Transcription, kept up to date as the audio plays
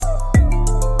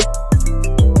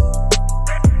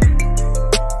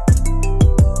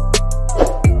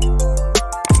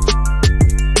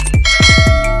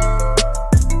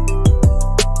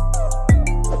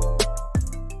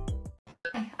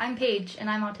and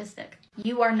I'm autistic.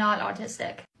 You are not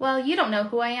autistic. Well, you don't know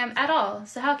who I am at all,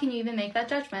 so how can you even make that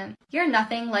judgment? You're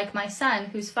nothing like my son,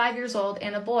 who's 5 years old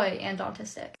and a boy and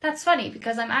autistic. That's funny,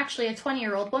 because I'm actually a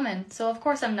 20-year-old woman, so of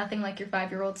course I'm nothing like your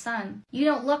 5-year-old son. You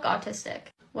don't look autistic.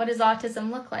 What does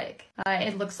autism look like?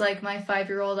 It looks like my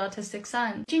 5-year-old autistic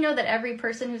son. Do you know that every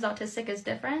person who's autistic is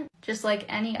different? Just like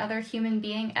any other human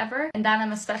being ever? And that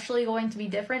I'm especially going to be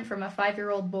different from a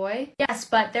 5-year-old boy? Yes,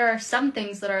 but there are some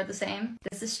things that are the same.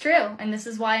 This is true, and this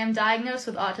is why I'm diagnosed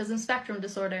with autism spectrum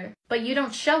disorder. But you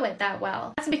don't show it that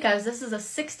well. That's because this is a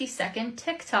 60-second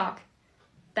TikTok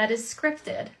that is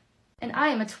scripted. And I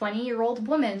am a 20-year-old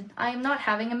woman. I am not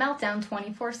having a meltdown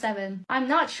 24/7. I'm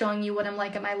not showing you what I'm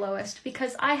like at my lowest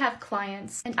because I have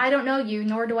clients and I don't know you,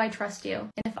 nor do I trust you.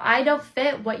 And if I don't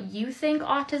fit what you think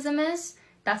autism is,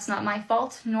 that's not my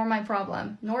fault nor my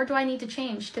problem, nor do I need to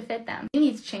change to fit them. You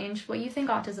need to change what you think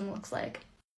autism looks like.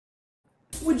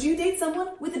 Would you date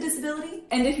someone with a disability?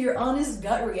 And if your honest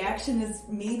gut reaction is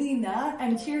maybe not,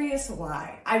 I'm curious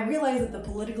why. I realize that the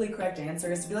politically correct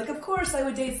answer is to be like, of course I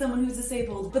would date someone who's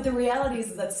disabled. But the reality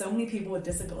is that so many people with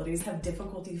disabilities have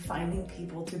difficulty finding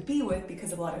people to be with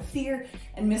because of a lot of fear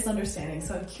and misunderstanding.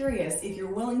 So I'm curious if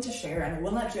you're willing to share, and I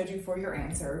will not judge you for your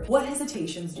answer, what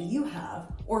hesitations do you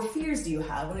have or fears do you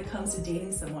have when it comes to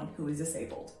dating someone who is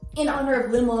disabled? In honor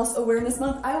of Limb Loss Awareness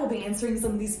Month, I will be answering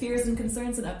some of these fears and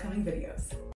concerns in upcoming videos.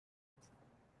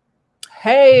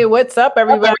 Hey, what's up,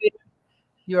 everybody?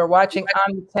 You are watching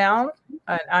On the Town,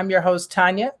 and I'm your host,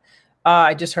 Tanya.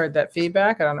 I just heard that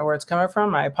feedback. I don't know where it's coming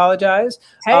from. I apologize.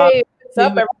 Hey, what's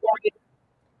up, everybody?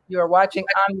 You are watching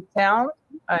On the Town,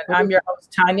 and I'm your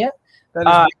host, Tanya.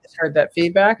 I just heard that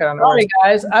feedback. I don't know. Sorry,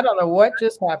 guys. I don't know what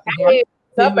just happened. Hey,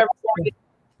 what's up, everybody?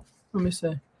 Let me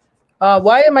see.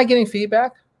 Why am I getting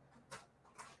feedback?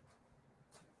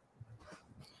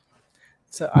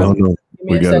 So no.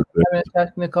 We got a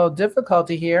technical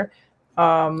difficulty here.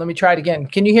 Let me try it again.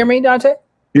 Can you hear me, Dante?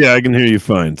 Yeah, I can hear you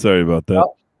fine. Sorry about that.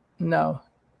 Oh, no.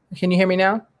 Can you hear me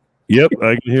now? Yep,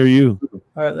 I can hear you.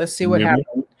 All right, let's see what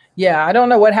happened. Yeah, I don't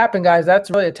know what happened, guys. That's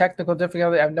really a technical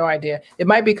difficulty. I have no idea. It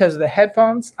might be because of the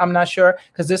headphones. I'm not sure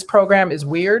because this program is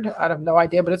weird. I have no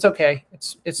idea, but it's okay.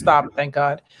 It stopped, thank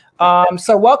God.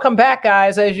 So welcome back,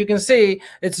 guys. As you can see,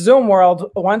 it's Zoom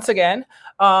World once again.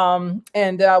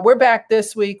 We're back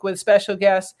this week with special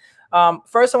guests.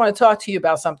 First, I want to talk to you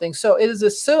about something. So it is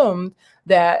assumed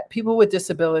that people with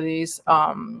disabilities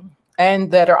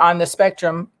and that are on the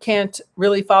spectrum can't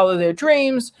really follow their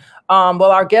dreams.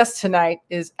 Well, our guest tonight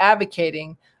is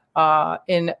advocating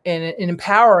in an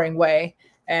empowering way.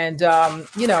 And,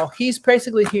 he's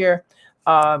basically here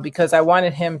because I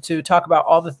wanted him to talk about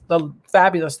all the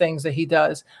fabulous things that he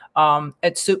does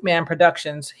at Soupman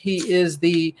Productions. He is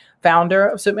the founder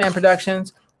of Soupman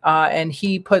Productions, and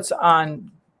he puts on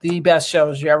the best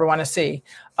shows you ever want to see.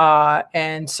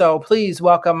 And so please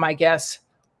welcome my guest,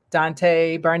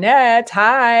 Dante Barnett.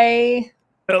 Hi.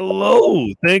 Hello.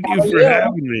 Thank you for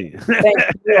having me. Thank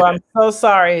you. I'm so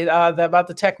sorry about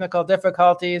the technical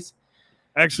difficulties.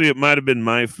 Actually, it might have been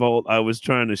my fault. I was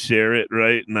trying to share it,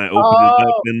 right? And I opened it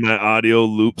up and my audio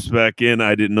loops back in.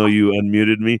 I didn't know you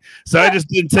unmuted me. So I just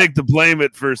didn't take the blame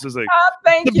at first. I was like,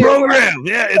 thank the you. Program.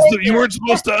 Yeah, you weren't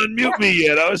supposed to unmute me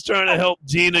yet. I was trying to help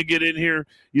Gina get in here.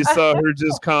 You saw her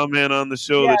just comment on the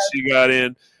show that she got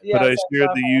in. Yes, but I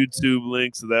shared the YouTube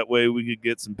link so that way we could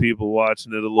get some people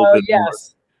watching it a little bit more.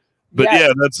 But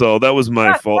yeah, that's all. That was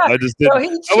my fault. I just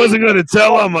didn't. I wasn't going to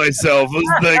tell on myself. I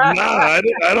was like, nah,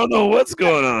 I don't know what's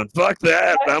going on. Fuck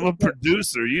that. I'm a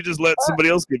producer. You just let somebody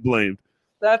else get blamed.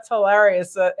 That's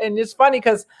hilarious. And it's funny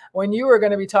because when you were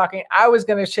going to be talking, I was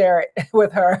going to share it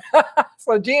with her.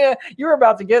 So Gina, you were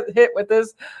about to get hit with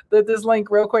this link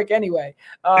real quick anyway.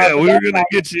 Yeah, we were going to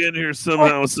get you in here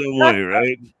somehow, some way,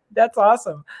 right? That's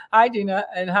awesome. Hi, Gina,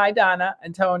 and hi, Donna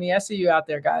and Tony. I see you out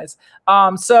there, guys. I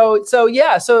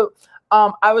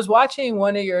was watching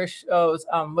one of your shows,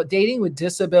 Dating with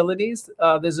Disabilities,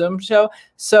 the Zoom show.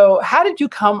 So how did you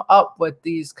come up with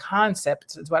these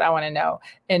concepts is what I want to know.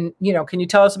 And, can you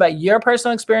tell us about your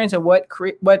personal experience and what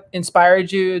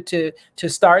inspired you to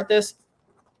start this?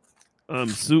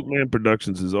 Soupman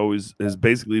Productions has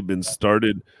basically been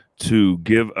started to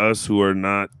give us who are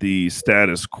not the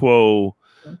status quo,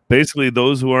 basically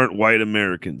those who aren't white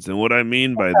Americans. And what I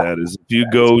mean by that is if you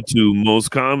go to most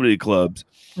comedy clubs,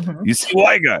 you see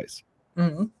white guys.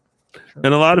 And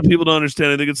a lot of people don't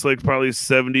understand. I think it's like probably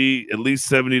at least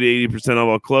 70 to 80% of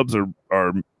all clubs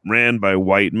are ran by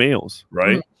white males,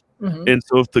 right? And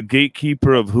so if the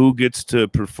gatekeeper of who gets to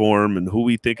perform and who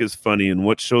we think is funny and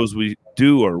what shows we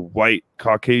do are white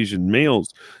Caucasian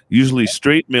males, usually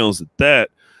straight males at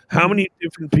that, how many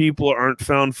different people aren't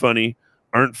found funny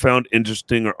aren't found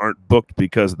interesting or aren't booked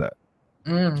because of that.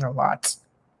 A lot.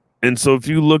 And so if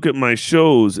you look at my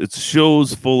shows, it's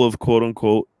shows full of quote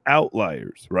unquote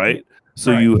outliers, right?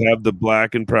 So you have the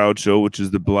Black and Proud show, which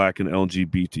is the Black and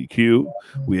LGBTQ.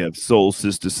 We have Soul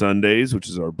Sister Sundays, which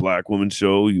is our Black woman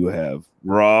show. You have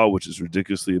Raw, which is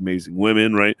Ridiculously Amazing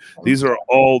Women, right? These are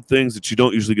all things that you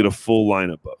don't usually get a full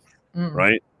lineup of,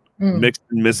 right? Mixed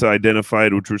and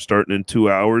Misidentified, which we're starting in 2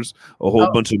 hours. A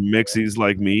whole bunch of mixies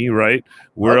like me, right?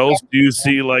 Where else do you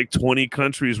see like 20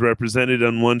 countries represented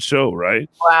on one show, right?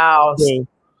 Wow. So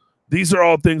these are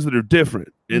all things that are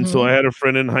different. And so I had a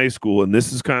friend in high school, and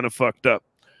this is kind of fucked up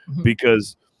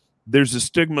because there's a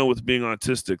stigma with being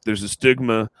autistic. There's a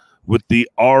stigma with the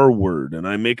R word. And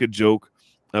I make a joke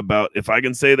about if I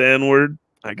can say the N word,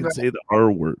 I can say the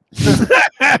R word.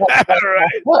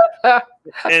 Right?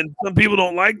 And some people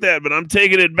don't like that, but I'm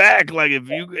taking it back. Like if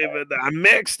I'm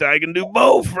mixed, I can do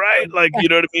both, right? Like, you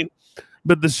know what I mean?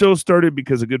 But the show started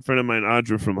because a good friend of mine,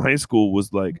 Audra from high school,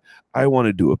 was like, I want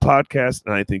to do a podcast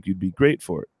and I think you'd be great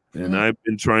for it. And I've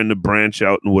been trying to branch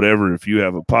out and whatever. If you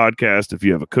have a podcast, if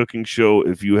you have a cooking show,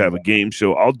 if you have a game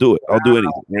show, I'll do it. I'll do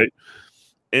anything, right?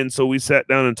 And so we sat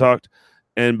down and talked.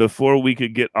 And before we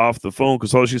could get off the phone,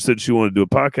 because all she said she wanted to do a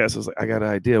podcast, I was like, I got an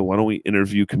idea. Why don't we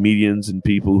interview comedians and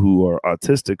people who are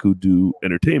autistic who do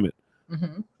entertainment?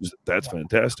 That's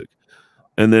fantastic.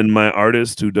 And then my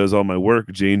artist who does all my work,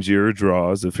 Jane Gira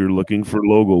Draws. If you're looking for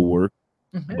logo work,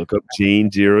 look up Jane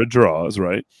Gira Draws,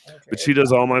 right? But she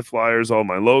does all my flyers, all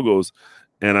my logos.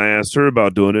 And I asked her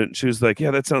about doing it. And she was like,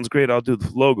 yeah, that sounds great. I'll do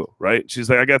the logo, right? She's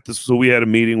like, I got this. So we had a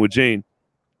meeting with Jane.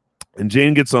 And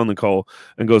Jane gets on the call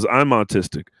and goes, I'm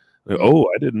autistic. Like, oh,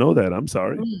 I didn't know that. I'm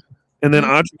sorry. And then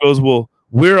Audra goes, well,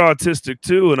 we're autistic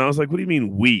too. And I was like, what do you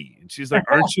mean we? And she's like,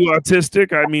 aren't you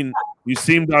autistic? I mean, you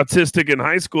seemed autistic in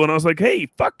high school. And I was like, hey,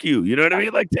 fuck you. You know what I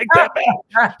mean? Like, take that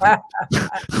back.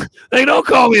 They don't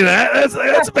call me that.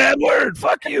 That's a bad word.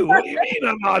 Fuck you. What do you mean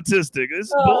I'm autistic? This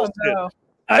is bullshit. No.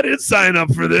 I didn't sign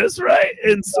up for this, right?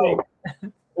 And so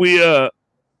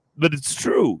but it's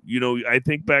true. You know, I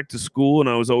think back to school and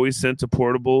I was always sent to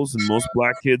portables, and most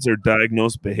Black kids are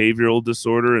diagnosed behavioral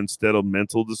disorder instead of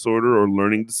mental disorder or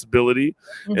learning disability.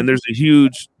 And there's a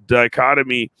huge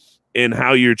dichotomy in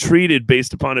how you're treated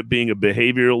based upon it being a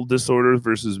behavioral disorder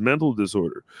versus mental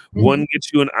disorder. One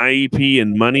gets you an IEP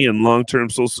and money and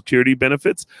long-term Social Security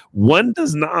benefits. One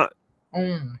does not.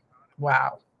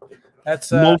 Wow.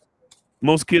 That's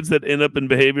most kids that end up in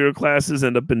behavioral classes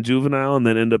end up in juvenile and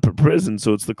then end up in prison.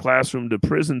 So it's the classroom to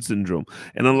prison syndrome.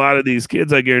 And a lot of these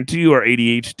kids, I guarantee you, are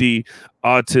ADHD,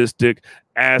 autistic,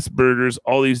 Asperger's,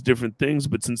 all these different things.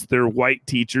 But since they're white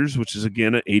teachers, which is,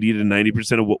 again, 80 to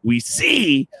 90% of what we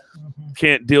see,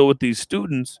 can't deal with these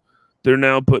students, they're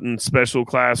now put in special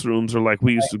classrooms, or like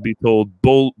we used to be told,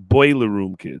 boiler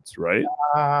room kids, right?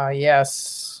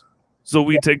 Yes. So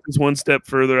we take this one step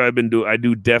further. I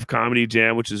do Deaf Comedy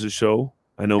Jam, which is a show.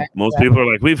 I know most people are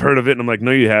like, we've heard of it. And I'm like,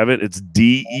 no, you haven't. It's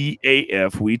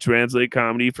DEAF. We translate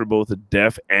comedy for both a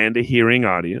deaf and a hearing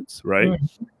audience, right?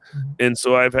 And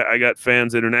so I got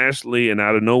fans internationally, and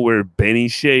out of nowhere, Benny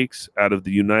Shakes out of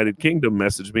the United Kingdom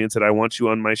messaged me and said, I want you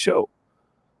on my show.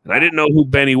 And I didn't know who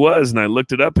Benny was, and I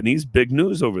looked it up, and he's big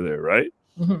news over there, right?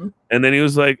 And then he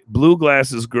was like, Blue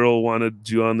Glasses Girl wanted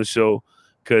you on the show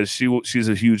because she's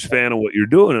a huge fan of what you're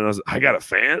doing. And I was like, I got a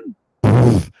fan?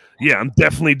 Yeah, I'm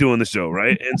definitely doing the show,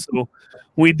 right? And so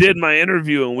we did my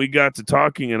interview, and we got to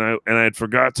talking, and I had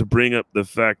forgot to bring up the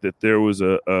fact that there was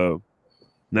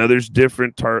now there's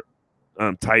different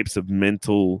types of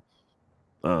mental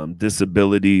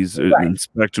disabilities and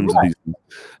spectrums of these things.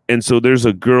 And so there's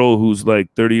a girl who's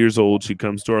like 30 years old. She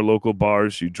comes to our local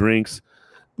bars, she drinks,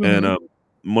 and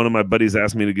one of my buddies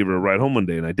asked me to give her a ride home one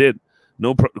day, and I did.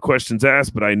 No questions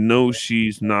asked, but I know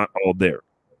she's not all there.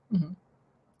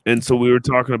 And so we were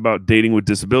talking about dating with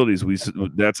disabilities.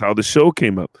 That's how the show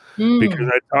came up, because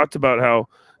I talked about how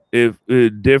if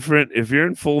you're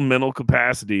in full mental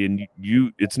capacity and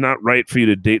it's not right for you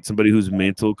to date somebody whose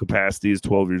mental capacity is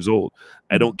 12 years old.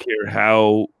 I don't care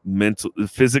how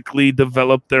physically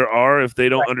developed they are. If they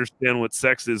don't understand what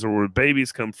sex is or where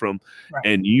babies come from,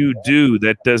 and you do,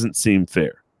 that doesn't seem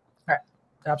fair. Right.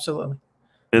 Absolutely.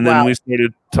 And then we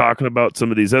started talking about some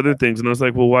of these other things, and I was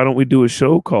like, well, why don't we do a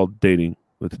show called Dating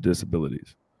with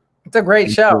Disabilities? It's a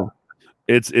great show.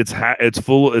 It's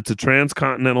a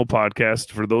transcontinental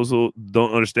podcast. For those who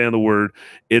don't understand the word,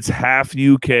 it's half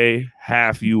UK,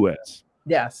 half US.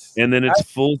 Yes. And then it's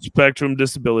full spectrum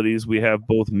disabilities. We have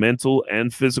both mental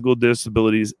and physical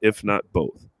disabilities, if not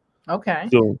both. Okay.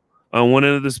 So on one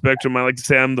end of the spectrum, I like to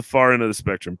say I'm the far end of the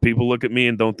spectrum. People look at me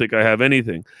and don't think I have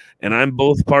anything. And I'm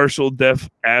both partial deaf,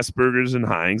 Asperger's, and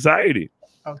high anxiety.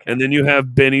 Okay. And then you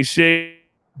have Benny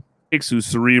Shakes, who's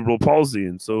cerebral palsy,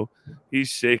 and so he's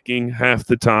shaking half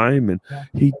the time, and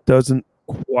he doesn't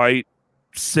quite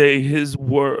say his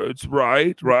words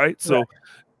right. So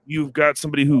you've got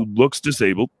somebody who looks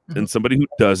disabled and somebody who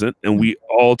doesn't, and we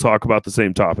all talk about the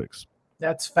same topics.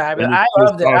 That's fabulous. I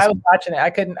loved it. Awesome. I was watching it.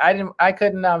 I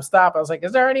couldn't stop. I was like,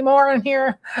 is there any more in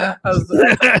here? I was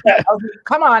like,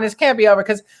 come on, this can't be over,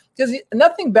 because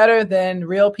nothing better than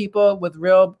real people with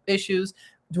real issues,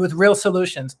 with real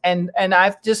solutions. And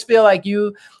I just feel like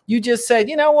you just said,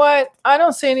 you know what? I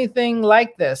don't see anything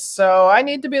like this. So I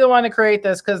need to be the one to create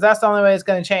this, because that's the only way it's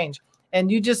going to change.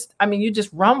 And you just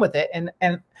run with it. And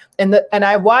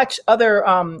I watch other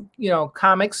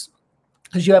comics,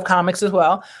 because you have comics as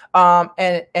well.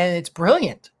 And it's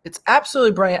brilliant. It's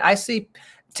absolutely brilliant.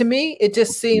 To me, it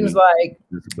just seems like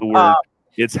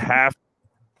it's half.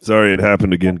 Sorry, it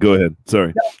happened again. Go ahead.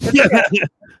 Sorry. No,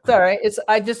 it's all right.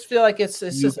 I just feel like it's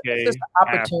just an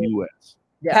opportunity. US.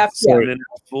 Yeah. And then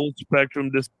full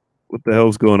spectrum. What the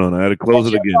hell's going on? I had to close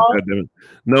it again. God damn it.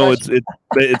 No, it's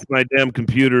my damn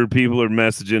computer. People are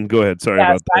messaging. Go ahead. Sorry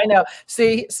about that. I know.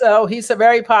 See, so he's a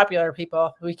very popular,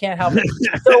 people. We can't help it.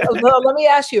 So let me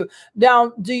ask you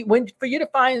now: for you to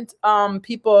find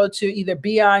people to either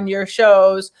be on your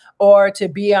shows or to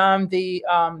be on the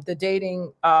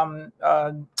dating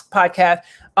podcast,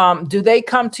 do they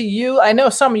come to you? I know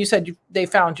some of you said they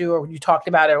found you or you talked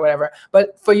about it or whatever,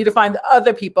 but for you to find the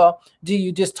other people, do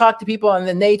you just talk to people and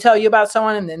then they tell you about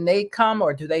someone and then they come,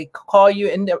 or do they call you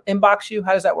and inbox you?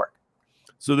 How does that work?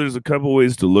 So there's a couple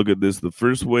ways to look at this. The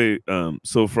first way,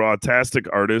 so for autastic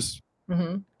artists,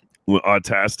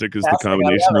 autastic is the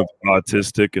combination of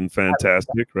autistic and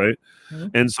fantastic, right?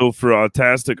 And so for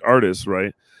autastic artists,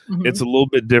 right, it's a little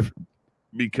bit different,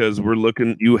 because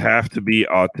you have to be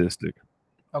autistic.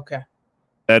 Okay.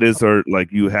 That is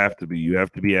you have to be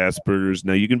Asperger's.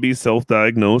 Now you can be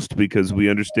self-diagnosed, because we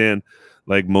understand,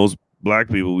 like most Black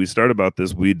people, we start about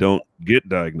this, we don't get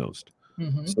diagnosed.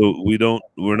 So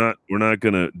we're not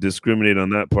going to discriminate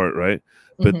on that part. Right.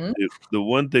 But the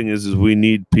one thing is we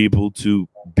need people to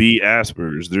be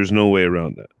Asperger's. There's no way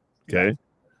around that. Okay.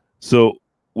 So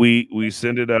we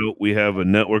send it out. We have a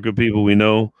network of people we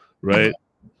know, right?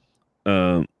 We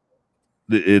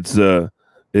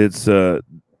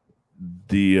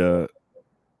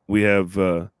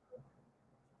have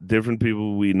different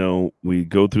people we know. We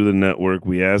go through the network.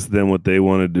 We ask them what they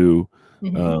want to do.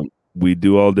 We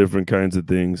do all different kinds of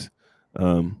things.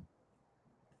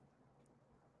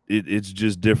 It's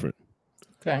just different.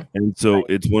 Okay. And so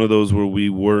it's one of those where we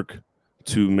work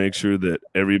to make sure that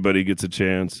everybody gets a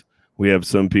chance. We have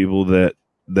some people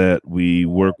that we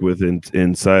work with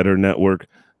inside our network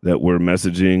that we're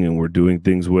messaging and we're doing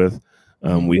things with.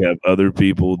 We have other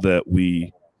people that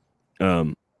we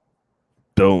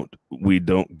don't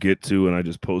get to, and I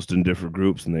just post in different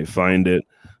groups and they find it.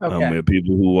 We have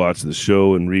people who watch the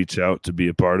show and reach out to be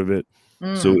a part of it.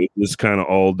 So it just kind of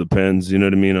all depends, you know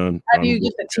what I mean? How do you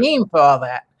get the team for all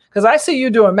that? Because I see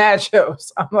you doing mad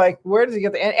shows. I'm like, where does he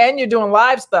get and you're doing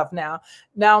live stuff now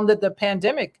that the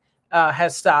pandemic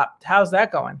has stopped. How's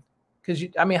that going? Because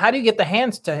how do you get the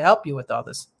hands to help you with all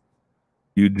this?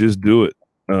 You just do it.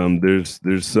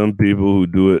 There's some people who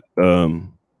do it.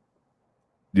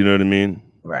 You know what I mean?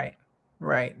 Right.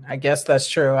 I guess that's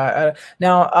true.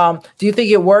 Now, do you think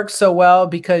it works so well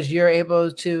because you're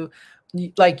able to,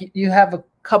 like, you have a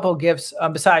couple gifts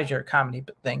besides your comedy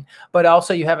thing, but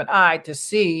also you have an eye to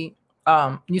see,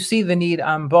 you see the need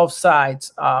on both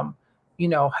sides, and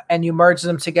you merge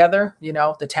them together,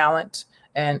 the talent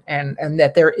and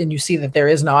you see that there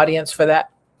is an audience for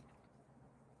that.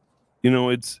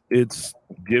 It's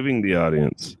giving the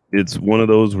audience. It's one of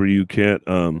those where you can't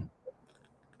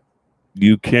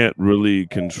really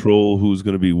control who's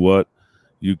going to be what.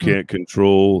 You can't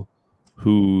control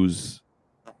who's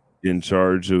in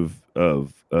charge of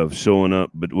showing up,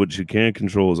 but what you can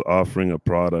control is offering a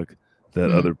product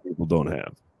that other people don't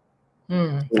have.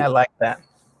 I like that.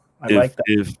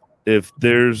 If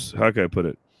there's, how can I put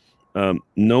it?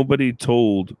 Nobody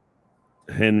told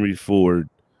Henry Ford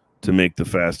to make the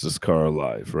fastest car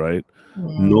alive, right?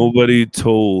 Nobody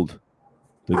told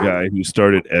the guy who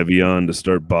started Evian to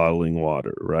start bottling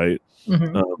water, right?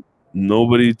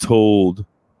 Nobody told,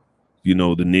 the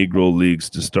Negro Leagues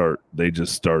to start. They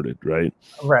just started, right?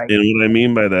 Right. And what I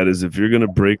mean by that is if you're going to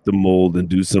break the mold and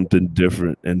do something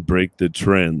different and break the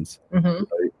trends, right,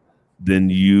 then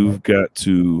you've got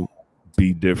to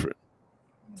be different.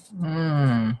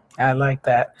 I like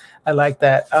that.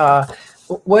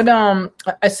 What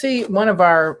I see one of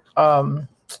our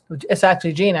It's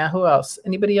actually Gina. Who else?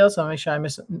 Anybody else? I'll make sure I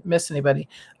miss anybody.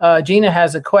 Gina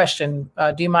has a question.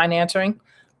 Do you mind answering?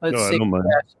 Let's No, see. I don't mind.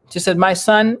 She said, my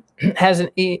son has an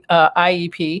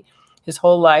IEP his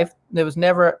whole life. There was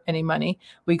never any money.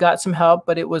 We got some help,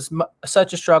 but it was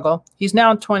such a struggle. He's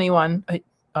now 21.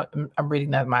 I'm reading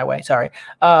that my way. Sorry.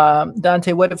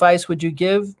 Dante, what advice would you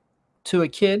give to a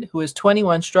kid who is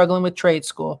 21 struggling with trade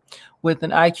school with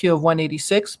an IQ of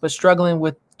 186, but struggling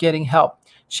with getting help,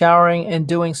 showering and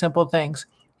doing simple things?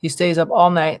 He stays up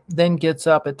all night, then gets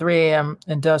up at 3 a.m.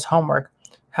 and does homework.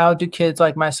 How do kids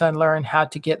like my son learn how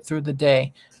to get through the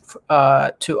day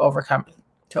to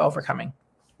overcoming?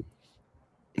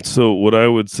 So what I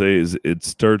would say is it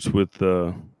starts with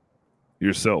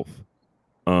yourself.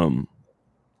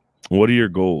 What are your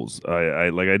goals?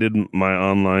 I did my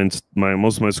online,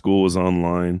 most of my school was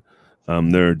online.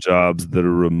 There are jobs that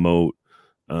are remote.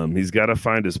 He's got to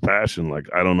find his passion. Like,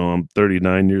 I don't know, I'm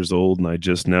 39 years old and I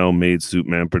just now made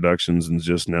Soupman Productions and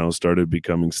just now started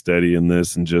becoming steady in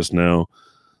this and just now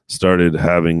started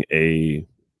having a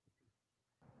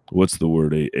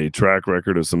track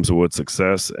record of some sort of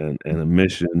success and a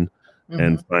mission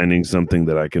and finding something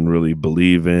that I can really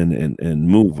believe in and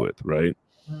move with, right?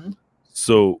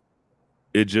 So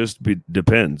it just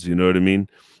depends, you know what I mean?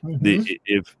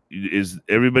 If is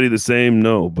everybody the same?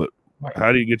 No, but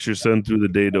how do you get your son through the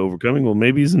day to overcoming? Well,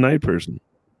 maybe he's a night person.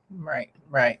 Right.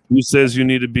 Who says you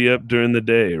need to be up during the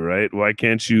day, right? Why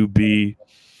can't you be,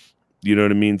 you know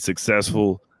what I mean,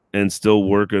 successful and still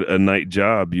work a night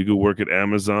job? You could work at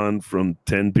Amazon from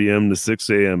 10 p.m. to 6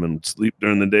 a.m. and sleep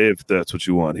during the day if that's what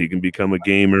you want. He can become a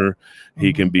gamer.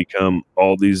 He can become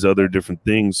all these other different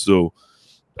things. So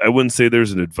I wouldn't say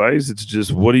there's an advice. It's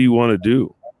just, what do you want to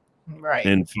do? Right.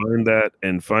 And find that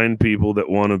and find people that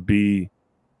want to be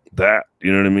that.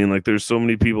 You know what I mean? Like, there's so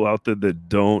many people out there that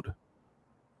don't.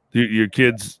 Your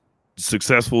kid's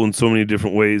successful in so many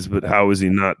different ways, but how is he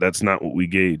not? That's not what we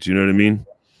gauge. You know what I mean?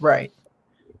 Right.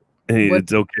 Hey,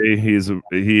 it's okay. He is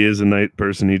a night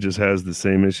person. He just has the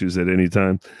same issues at any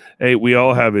time. Hey, we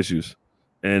all have issues,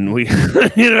 and we,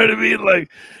 you know what I mean?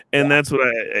 Like, and that's what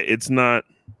it's not.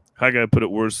 How can I put it?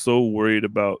 We're so worried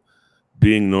about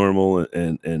being normal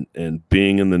and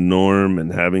being in the norm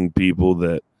and having people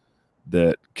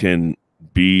that can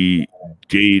be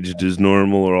gauged as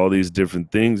normal or all these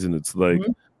different things, and it's like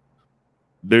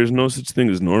there's no such thing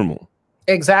as normal.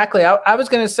 Exactly. I was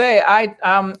going to say, I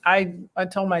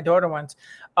told my daughter once,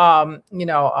 I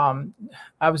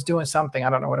was doing something, I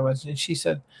don't know what it was, and she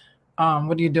said,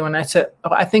 what are you doing? I said,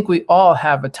 I think we all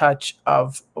have a touch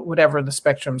of whatever the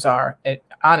spectrums are,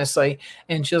 honestly.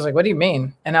 And she was like, what do you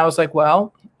mean? And I was like,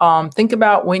 well, think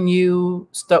about when you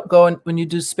when you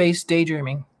do space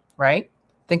daydreaming, right?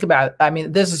 Think about it. I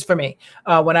mean, this is for me.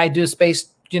 When I do space,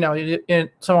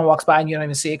 someone walks by and you don't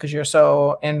even see it because you're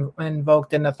so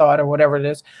invoked in the thought or whatever it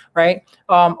is, right?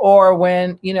 Or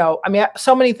when,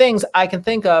 so many things I can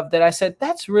think of that I said,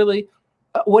 that's really,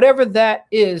 whatever that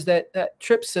is, that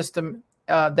trip system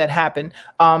that happened,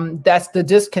 that's the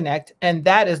disconnect. And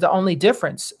that is the only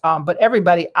difference. But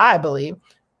everybody, I believe,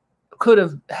 could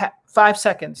have 5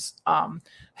 seconds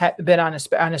been on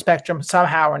a spectrum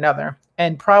somehow or another.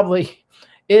 And probably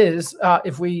is,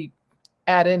 if we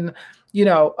add in,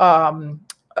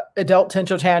 adult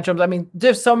potential tantrums. I mean,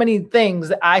 there's so many things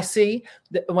that I see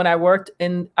that when I worked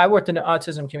in the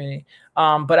autism community.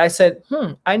 But I said,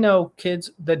 I know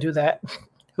kids that do that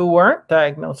who weren't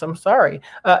diagnosed. I'm sorry.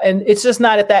 And it's just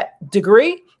not at that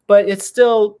degree, but it's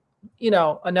still,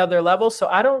 another level. So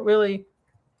I don't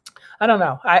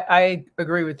know. I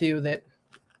agree with you that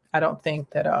I don't think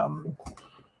that, I'm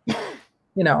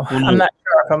not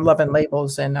sure if I'm loving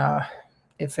labels and,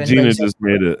 Gina just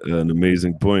made an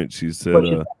amazing point. She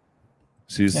said,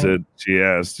 she said,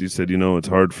 it's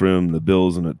hard for him, the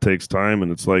bills, and it takes time.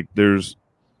 And it's like, there's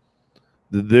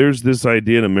this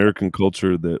idea in American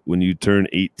culture that when you turn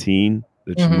 18,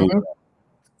 that you move on.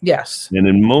 Yes. And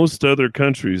in most other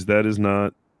countries, that is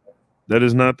not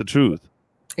the truth.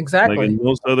 Exactly. Like, in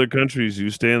most other countries,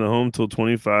 you stay in the home till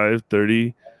 25,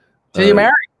 30. Till you're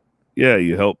married. Yeah.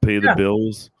 You help pay the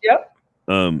bills. Yep.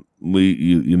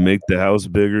 You make the house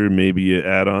bigger, maybe you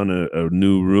add on a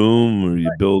new room or you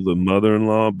build a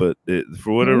mother-in-law, but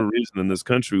for whatever reason in this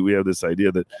country we have this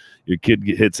idea that your kid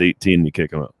hits 18 and you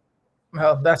kick him out.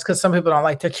 Well, that's because some people don't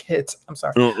like their kids. I'm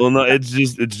sorry. Well, no, it's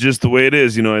just the way it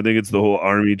is. I think it's the whole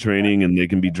army training, and they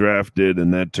can be drafted,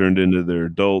 and that turned into their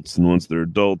adults, and once they're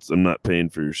adults, I'm not paying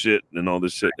for your shit and all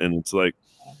this shit. And it's like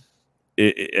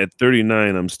at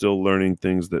 39 I'm still learning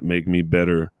things that make me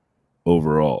better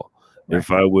overall. If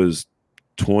I was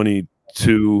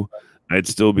 22, I'd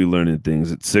still be learning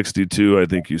things. At 62, I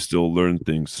think you still learn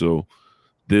things. So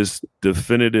this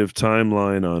definitive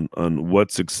timeline on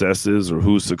what success is, or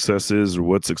who success is, or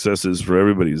what success is for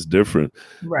everybody is different.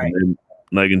 Right. And then,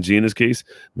 like in Gina's case,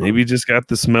 maybe you just got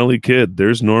the smelly kid.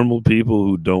 There's normal people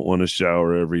who don't want to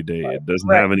shower every day. It doesn't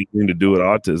have anything to do with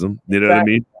autism. You know what I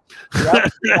mean?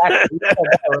 Yep, exactly.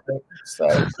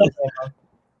 So,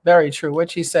 very true.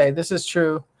 What'd she say? This is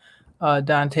true,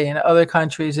 Dante. In other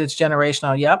countries, it's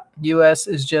generational. Yep. U.S.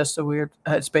 is just a weird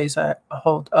space. I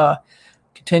hold.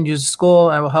 Continues school.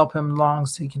 I will help him long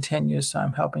as he continues. So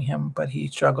I'm helping him, but he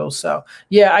struggles. So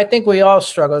yeah, I think we all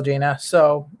struggle, Gina.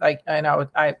 So I know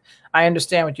I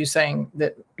understand what you're saying,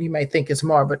 that you may think it's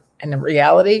more, but in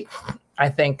reality, I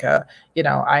think I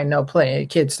know plenty of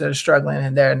kids that are struggling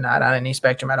and they're not on any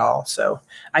spectrum at all. So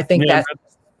I think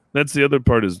that's the other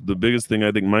part. Is the biggest thing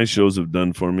I think my shows have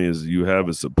done for me is you have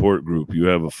a support group, you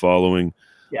have a following.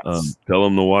 Yes. Tell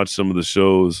them to watch some of the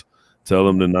shows. Tell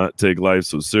them to not take life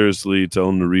so seriously. Tell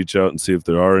them to reach out and see if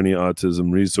there are any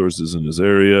autism resources in his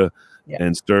area,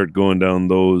 and start going down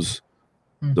those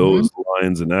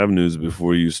lines and avenues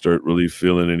before you start really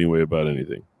feeling any way about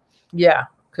anything. Yeah,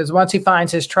 because once he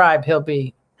finds his tribe, he'll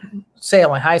be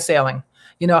high sailing.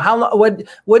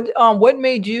 What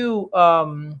made you?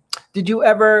 Did you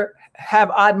ever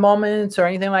have odd moments or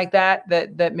anything like that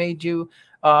made you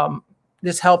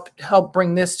this help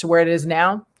bring this to where it is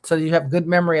now? So you have good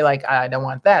memory, like, I don't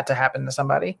want that to happen to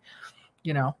somebody,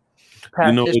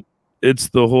 It's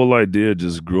the whole idea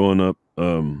just growing up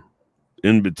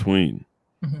in between.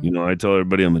 Mm-hmm. I tell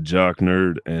everybody I'm a jock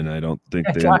nerd, and I don't think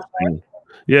they understand.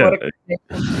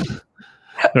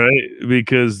 Right?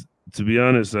 Because to be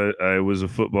honest, I was a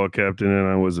football captain and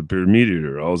I was a peer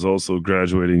mediator. I was also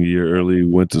graduating a year early,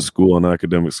 went to school on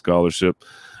academic scholarship,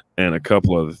 and a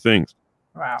couple other things.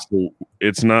 Wow. So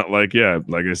it's not like I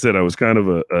said, I was kind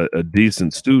of a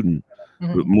decent student,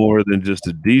 but more than just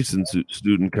a decent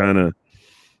student, kind of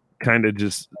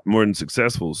just more than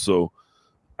successful. So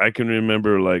I can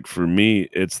remember, like, for me,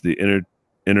 it's the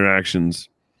interactions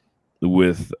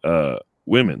with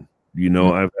women.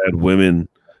 I've had women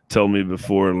tell me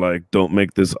before, like, don't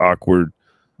make this awkward.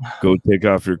 Go take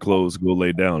off your clothes, go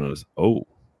lay down. I was,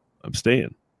 I'm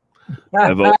staying.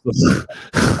 I've also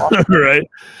right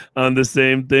on the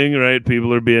same thing, right?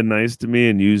 People are being nice to me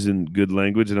and using good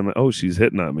language, and I'm like, she's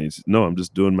hitting on me. No, I'm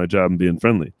just doing my job and being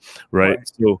friendly, right?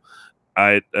 So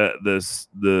I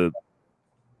the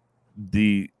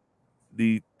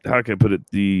how can I put it,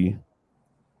 the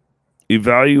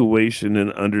evaluation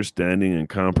and understanding and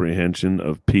comprehension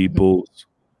of people's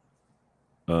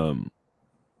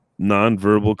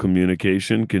nonverbal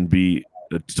communication can be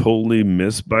totally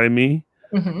missed by me.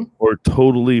 Or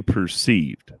totally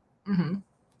perceived. And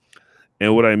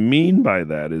what I mean by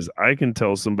that is I can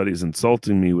tell somebody's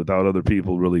insulting me without other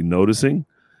people really noticing,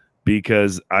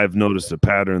 because I've noticed a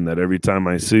pattern that every time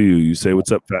I see you, you say,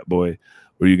 "What's up, fat boy?"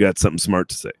 or you got something smart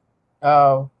to say.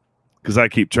 Oh. Because I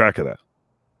keep track of that.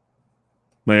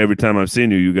 Every time I've seen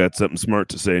you, you got something smart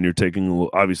to say, and you're taking a little,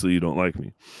 obviously you don't like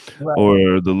me. Right.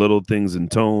 Or the little things in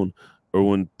tone, or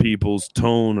when people's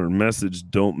tone or message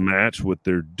don't match what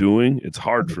they're doing, it's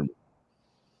hard for me.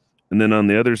 And then on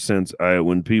the other sense,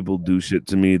 when people do shit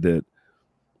to me that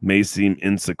may seem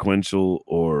insequential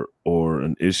or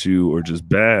an issue or just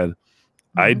bad,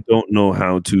 I don't know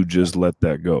how to just let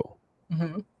that go.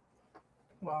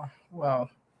 Well,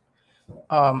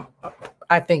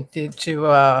 I think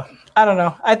I don't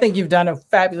know. I think you've done a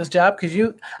fabulous job, because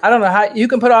I don't know how you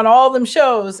can put on all them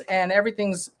shows and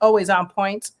everything's always on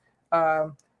point.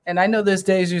 And I know there's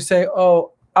days you say,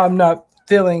 I'm not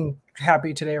feeling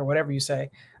happy today, or whatever you say.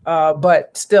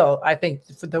 But still, I think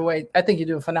I think you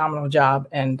do a phenomenal job.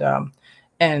 And I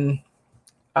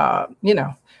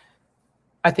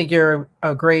think you're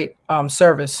a great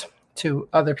service to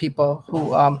other people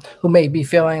who may be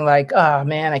feeling like,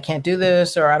 man, I can't do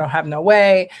this, or I don't have no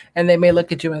way. And they may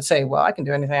look at you and say, well, I can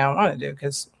do anything I want to do,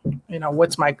 because,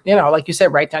 what's my, like you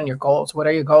said, write down your goals. What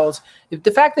are your goals?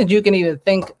 The fact that you can even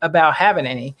think about having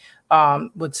any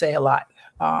would say a lot.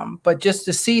 But just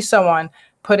to see someone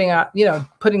putting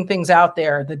things out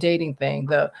there, the dating thing,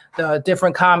 the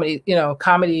different comedy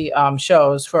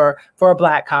shows for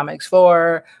Black comics,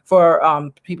 for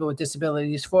people with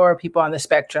disabilities, for people on the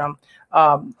spectrum.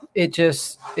 I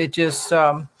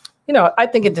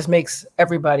think it just makes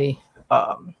everybody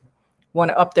want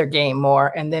to up their game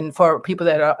more. And then for people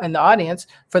that are in the audience,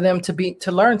 for them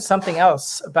to learn something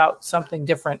else about something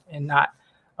different, and not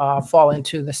fall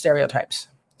into the stereotypes.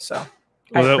 So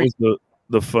that was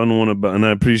the fun one about, and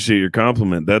I appreciate your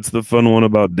compliment. That's the fun one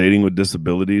about dating with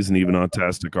disabilities and even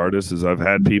autistic artists, is I've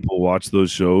had people watch those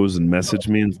shows and message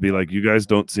me and be like, you guys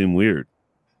don't seem weird.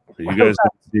 Or you guys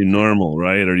don't seem normal,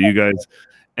 right? Or you guys,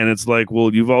 And it's like,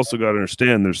 well, you've also got to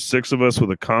understand there's 6 of us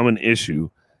with a common issue.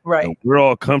 Right. And we're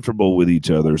all comfortable with each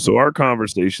other. So our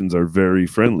conversations are very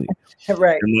friendly.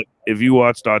 Right. And look, if you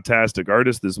watched Autastic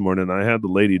Artist this morning, I had the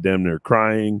lady damn near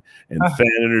crying and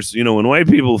fanning her. You know, when white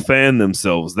people fan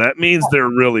themselves, that means they're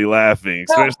really laughing,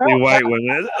 especially white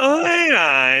women. Oh my God,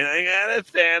 I gotta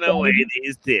fan away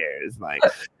these tears. Like,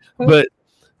 but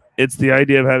it's the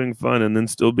idea of having fun and then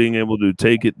still being able to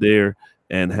take it there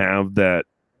and have that.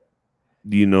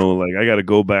 You know, like I got to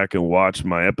go back and watch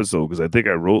my episode because I think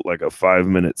I wrote like a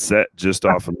 5-minute set just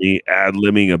off of me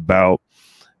ad-libbing about.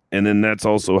 And then that's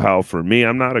also how, for me,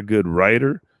 I'm not a good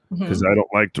writer because I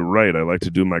don't like to write. I like to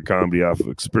do my comedy off of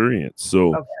experience.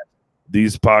 So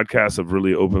these podcasts have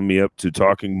really opened me up to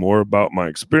talking more about my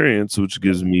experience, which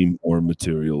gives me more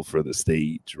material for the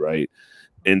stage, right?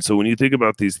 And so when you think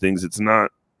about these things, it's not,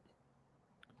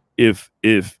 if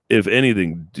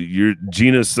anything,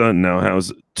 Gina's son now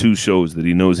has 2 shows that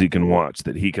he knows he can watch,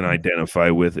 that he can identify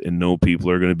with and know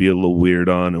people are going to be a little weird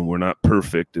on, and we're not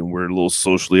perfect and we're a little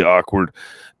socially awkward.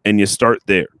 And you start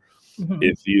there.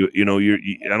 If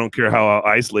I don't care how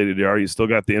isolated you are, you still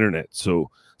got the internet.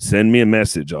 So send me a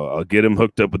message. I'll get him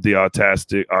hooked up with the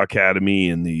Autastic Academy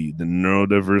and the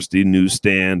Neurodiversity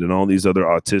Newsstand and all these other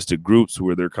autistic groups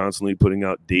where they're constantly putting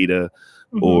out data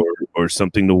or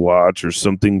something to watch or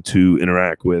something to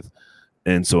interact with,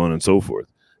 and so on and so forth.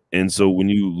 And so when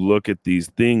you look at these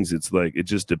things, it's like, it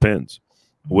just depends.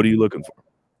 What are you looking for?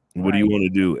 What do you want to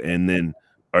do? And then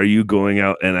are you going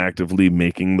out and actively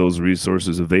making those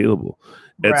resources available?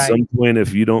 At some point,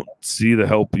 if you don't see the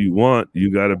help you want,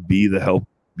 you got to be the help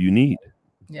you need.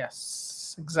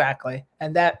 Yes, exactly.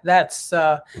 And that's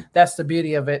the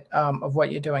beauty of it, of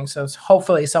what you're doing. So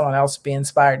hopefully someone else be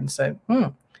inspired and say,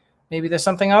 maybe there's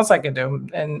something else I could do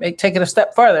and take it a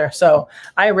step further. So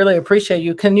I really appreciate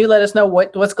you. Can you let us know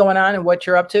what's going on and what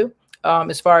you're up to,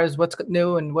 as far as what's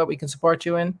new and what we can support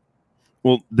you in?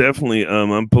 Well, definitely.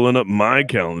 I'm pulling up my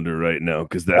calendar right now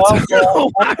because that's how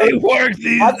I work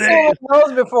these I've days. seen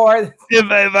those before.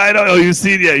 If I don't know, you've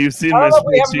seen my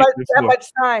we have much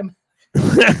time.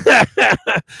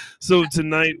 So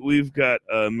tonight we've got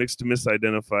Mixed to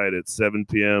Misidentified at 7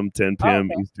 p.m., 10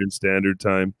 p.m. Eastern Standard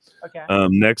Time. Okay.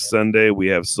 Next Sunday we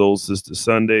have Soul Sister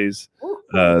Sundays.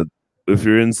 If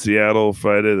you're in Seattle,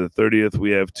 Friday the 30th,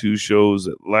 we have 2 shows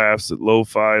at Laughs at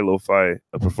Lo-Fi,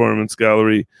 a performance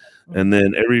gallery. And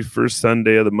then every first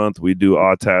Sunday of the month, we do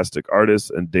Autastic Artists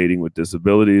and Dating with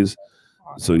Disabilities.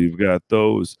 So you've got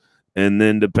those. And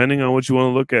then depending on what you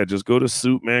want to look at, just go to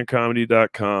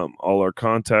soupmancomedy.com. All our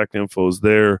contact info is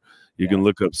there. You can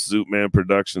look up Soupman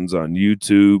Productions on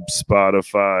YouTube,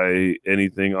 Spotify,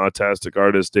 anything Autastic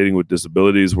Artists, Dating with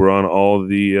Disabilities. We're on all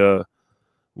the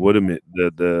what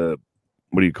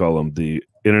do you call them? The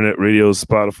internet radios,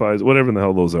 Spotify's, whatever in the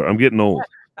hell those are. I'm getting old.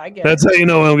 That's how you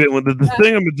know I'm getting with the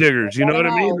thingamajiggers. You know what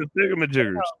I mean? The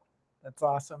thingamajiggers. That's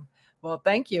awesome. Well,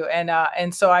 thank you.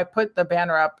 And so I put the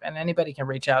banner up, and anybody can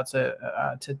reach out to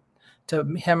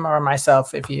him or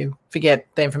myself if you forget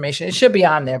the information. It should be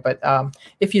on there, but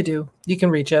if you do, you can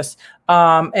reach us.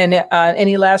 And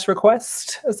any last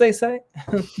requests, as they say?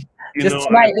 Just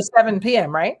tonight at 7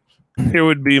 p.m., right? Here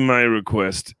would be my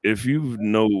request. If you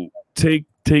know, take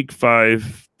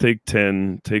 5, take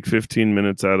 10, take 15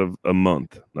 minutes out of a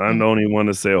month. I don't even want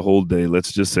to say a whole day.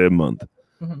 Let's just say a month.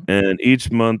 And each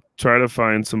month, try to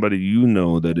find somebody you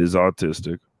know that is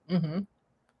autistic.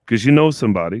 Because you know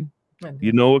somebody.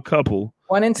 You know a couple.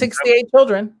 1 in 68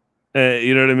 children.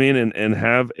 You know what I mean? And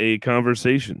have a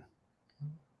conversation.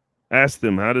 Ask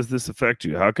them, how does this affect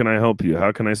you? How can I help you?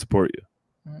 How can I support you?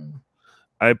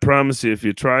 I promise you, if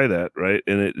you try that, right,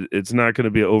 and it's not going to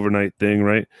be an overnight thing,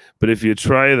 right? But if you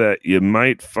try that, you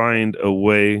might find a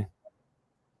way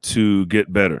to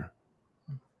get better,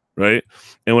 right?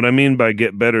 And what I mean by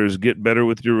get better is get better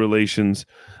with your relations,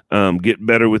 get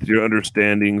better with your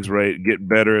understandings, right? Get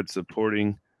better at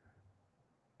supporting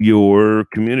your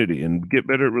community and get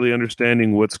better at really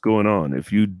understanding what's going on.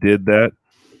 If you did that,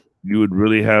 you would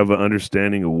really have an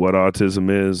understanding of what autism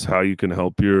is, how you can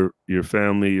help your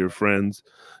family, your friends.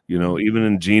 You know, even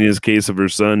in Gina's case of her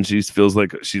son, she feels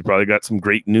like she's probably got some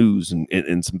great news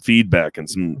and some feedback and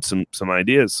some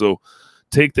ideas. So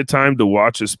take the time to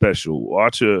watch a special,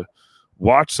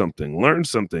 watch something, learn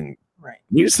something, right?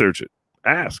 Research it,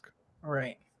 ask.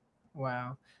 Right.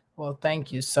 Wow. Well,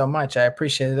 thank you so much. I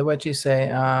appreciate it. What you say.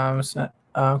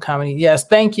 Comedy. Yes.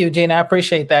 Thank you, Gina. I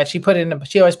appreciate that. She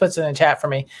she always puts it in the chat for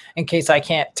me in case I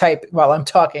can't type while I'm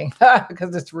talking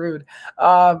because it's rude.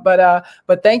 But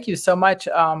thank you so much,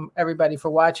 everybody, for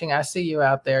watching. I see you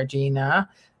out there, Gina.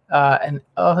 And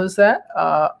who's that?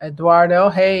 Eduardo.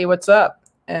 Hey, what's up?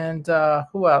 And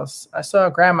who else? I saw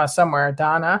Grandma somewhere.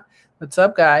 Donna, what's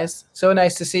up, guys? So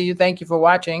nice to see you. Thank you for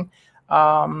watching.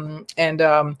 I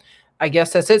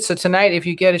guess that's it. So tonight, if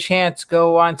you get a chance,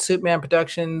 go on Superman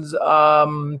Productions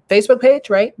Facebook page,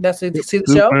 right? That's it to see the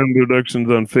show. Superman Productions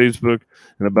on Facebook.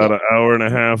 In about an hour and a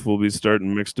half, we'll be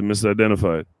starting Mixed and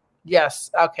Misidentified.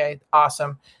 Yes. Okay.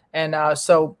 Awesome. And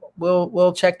so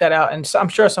we'll check that out. And so I'm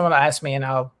sure someone will ask me, and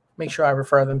I'll make sure I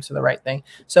refer them to the right thing.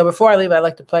 So before I leave, I'd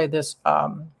like to play this.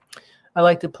 I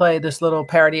like to play this little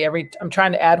parody I'm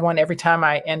trying to add one every time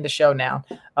I end the show now.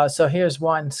 So here's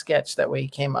one sketch that we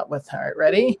came up with. All right,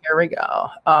 ready? Here we go.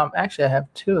 Actually, I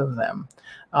have two of them.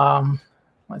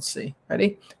 Let's see.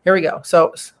 Ready? Here we go.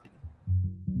 So.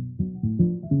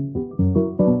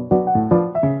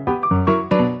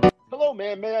 Hello,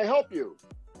 ma'am. May I help you?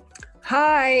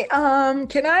 Hi.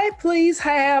 Can I please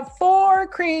have 4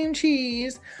 cream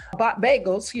cheese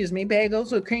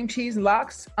bagels with cream cheese and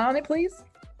lox on it, please?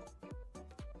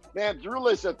 Ma'am, do you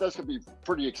realize that that's going to be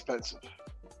pretty expensive?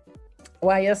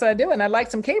 Why, yes, I do. And I'd like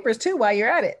some capers, too, while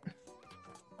you're at it.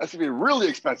 That's going to be really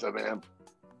expensive, ma'am.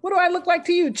 What do I look like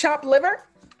to you, chopped liver?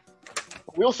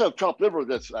 We also have chopped liver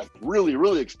that's really,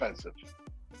 really expensive.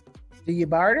 Do you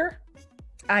barter?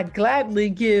 I'd gladly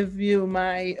give you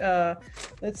my,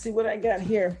 let's see what I got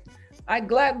here. I'd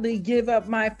gladly give up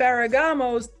my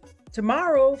Ferragamos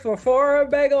tomorrow for 4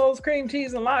 bagels, cream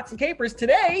cheese, and lox and capers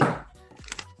today.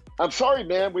 I'm sorry,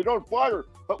 ma'am, we don't barter,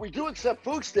 but we do accept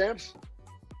food stamps.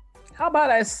 How about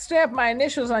I stamp my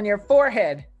initials on your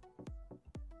forehead?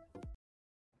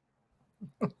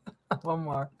 One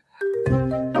more.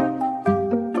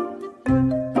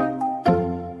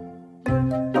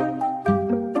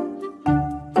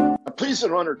 I'm pleased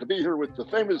and honored to be here with the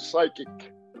famous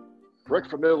psychic,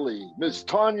 direct from Italy, Ms.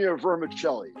 Tanya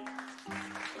Vermicelli.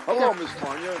 Hello, Ms.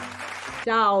 Tanya.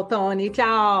 Ciao, Tony.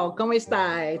 Ciao. Come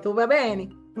stai? Tu va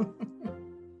bene?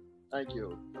 Thank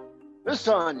you. Miss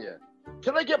Tanya,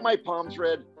 can I get my palms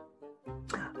red?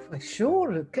 For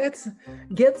sure.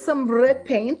 Get some red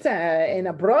paint and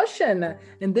a brush, and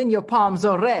then your palms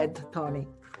are red, Tony.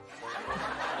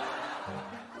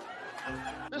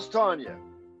 Miss Tanya,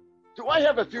 do I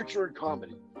have a future in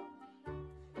comedy?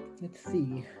 Let's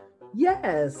see.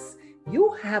 Yes,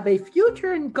 you have a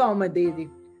future in comedy,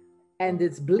 and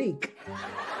it's bleak.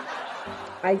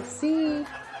 I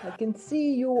can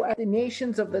see you at the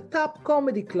nations of the top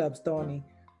comedy clubs, Tony,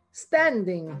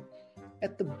 standing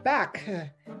at the back,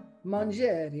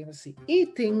 mangieri, let's see,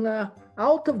 eating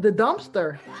out of the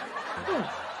dumpster.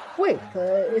 Wait,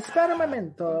 espera un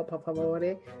momento, per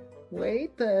favore.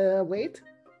 Wait.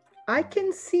 I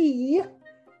can see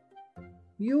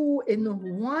you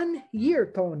in 1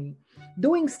 year, Tony,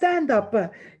 doing stand-up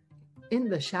in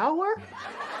the shower.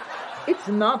 It's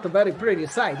not a very pretty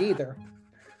sight either.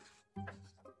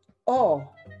 Oh,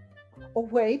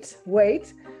 wait.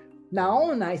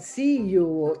 Now I see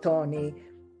you, Tony,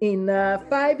 in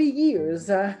 5 years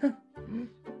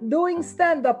doing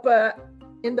stand-up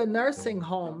in the nursing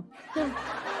home.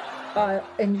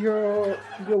 And you're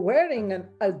wearing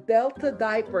a Delta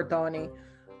diaper, Tony.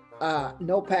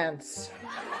 No pants.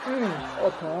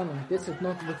 Oh, Tony, this is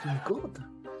not looking good.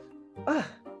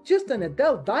 Just an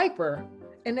adult diaper.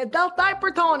 An adult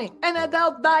diaper, Tony. An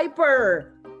adult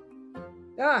diaper.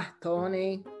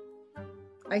 Tony,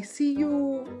 I see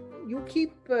you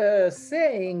keep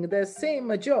saying the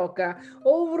same joke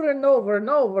over and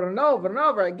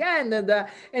over again,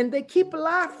 and they keep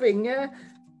laughing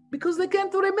because they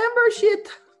can't remember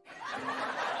shit.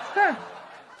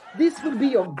 This will be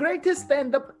your greatest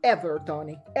stand-up ever,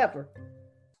 Tony, ever.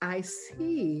 I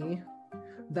see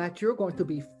that you're going to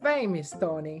be famous,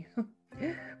 Tony.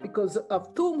 Because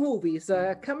of 2 movies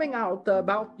coming out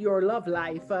about your love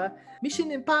life,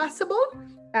 Mission Impossible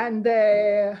and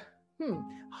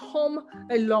Home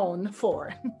Alone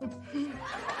 4.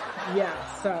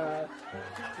 Yes,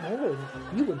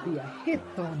 you will be a hit,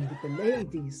 Tony, with the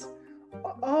ladies.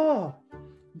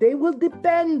 They will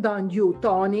depend on you,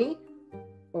 Tony,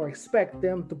 or expect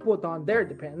them to put on their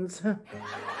depends.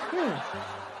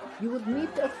 You would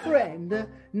meet a friend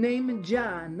named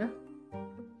John.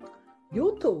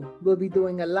 You two will be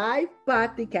doing a live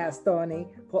podcast, Tony,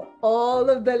 for all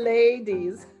of the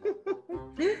ladies.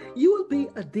 You will be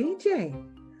a DJ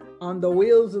on the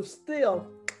wheels of steel.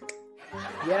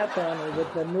 Yeah, Tony, with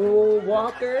the new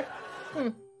walker.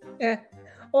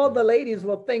 All the ladies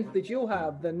will think that you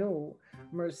have the new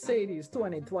Mercedes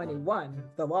 2021,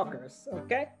 the walkers,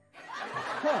 okay?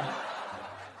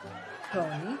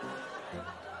 Tony,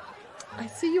 I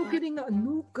see you getting a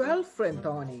new girlfriend,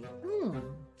 Tony.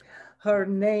 Her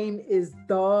name is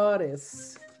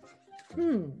Doris.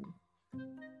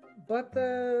 But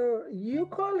you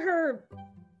call her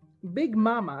Big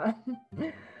Mama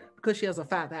because she has a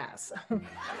fat ass.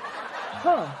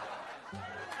 Huh.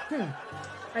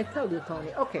 I tell you,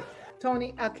 Tony. Okay,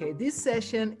 Tony, okay, this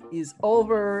session is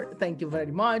over. Thank you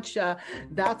very much.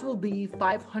 That will be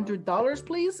 $500,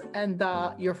 please, and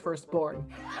your firstborn.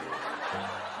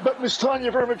 But Miss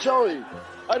Tanya Vermicelli,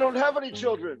 I don't have any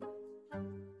children.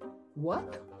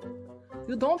 What?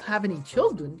 You don't have any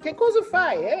children? Che cosa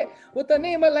fai, eh? With a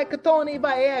name like Tony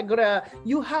Viagra,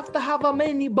 you have to have a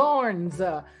many barns.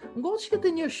 Go shit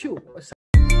in your shoe.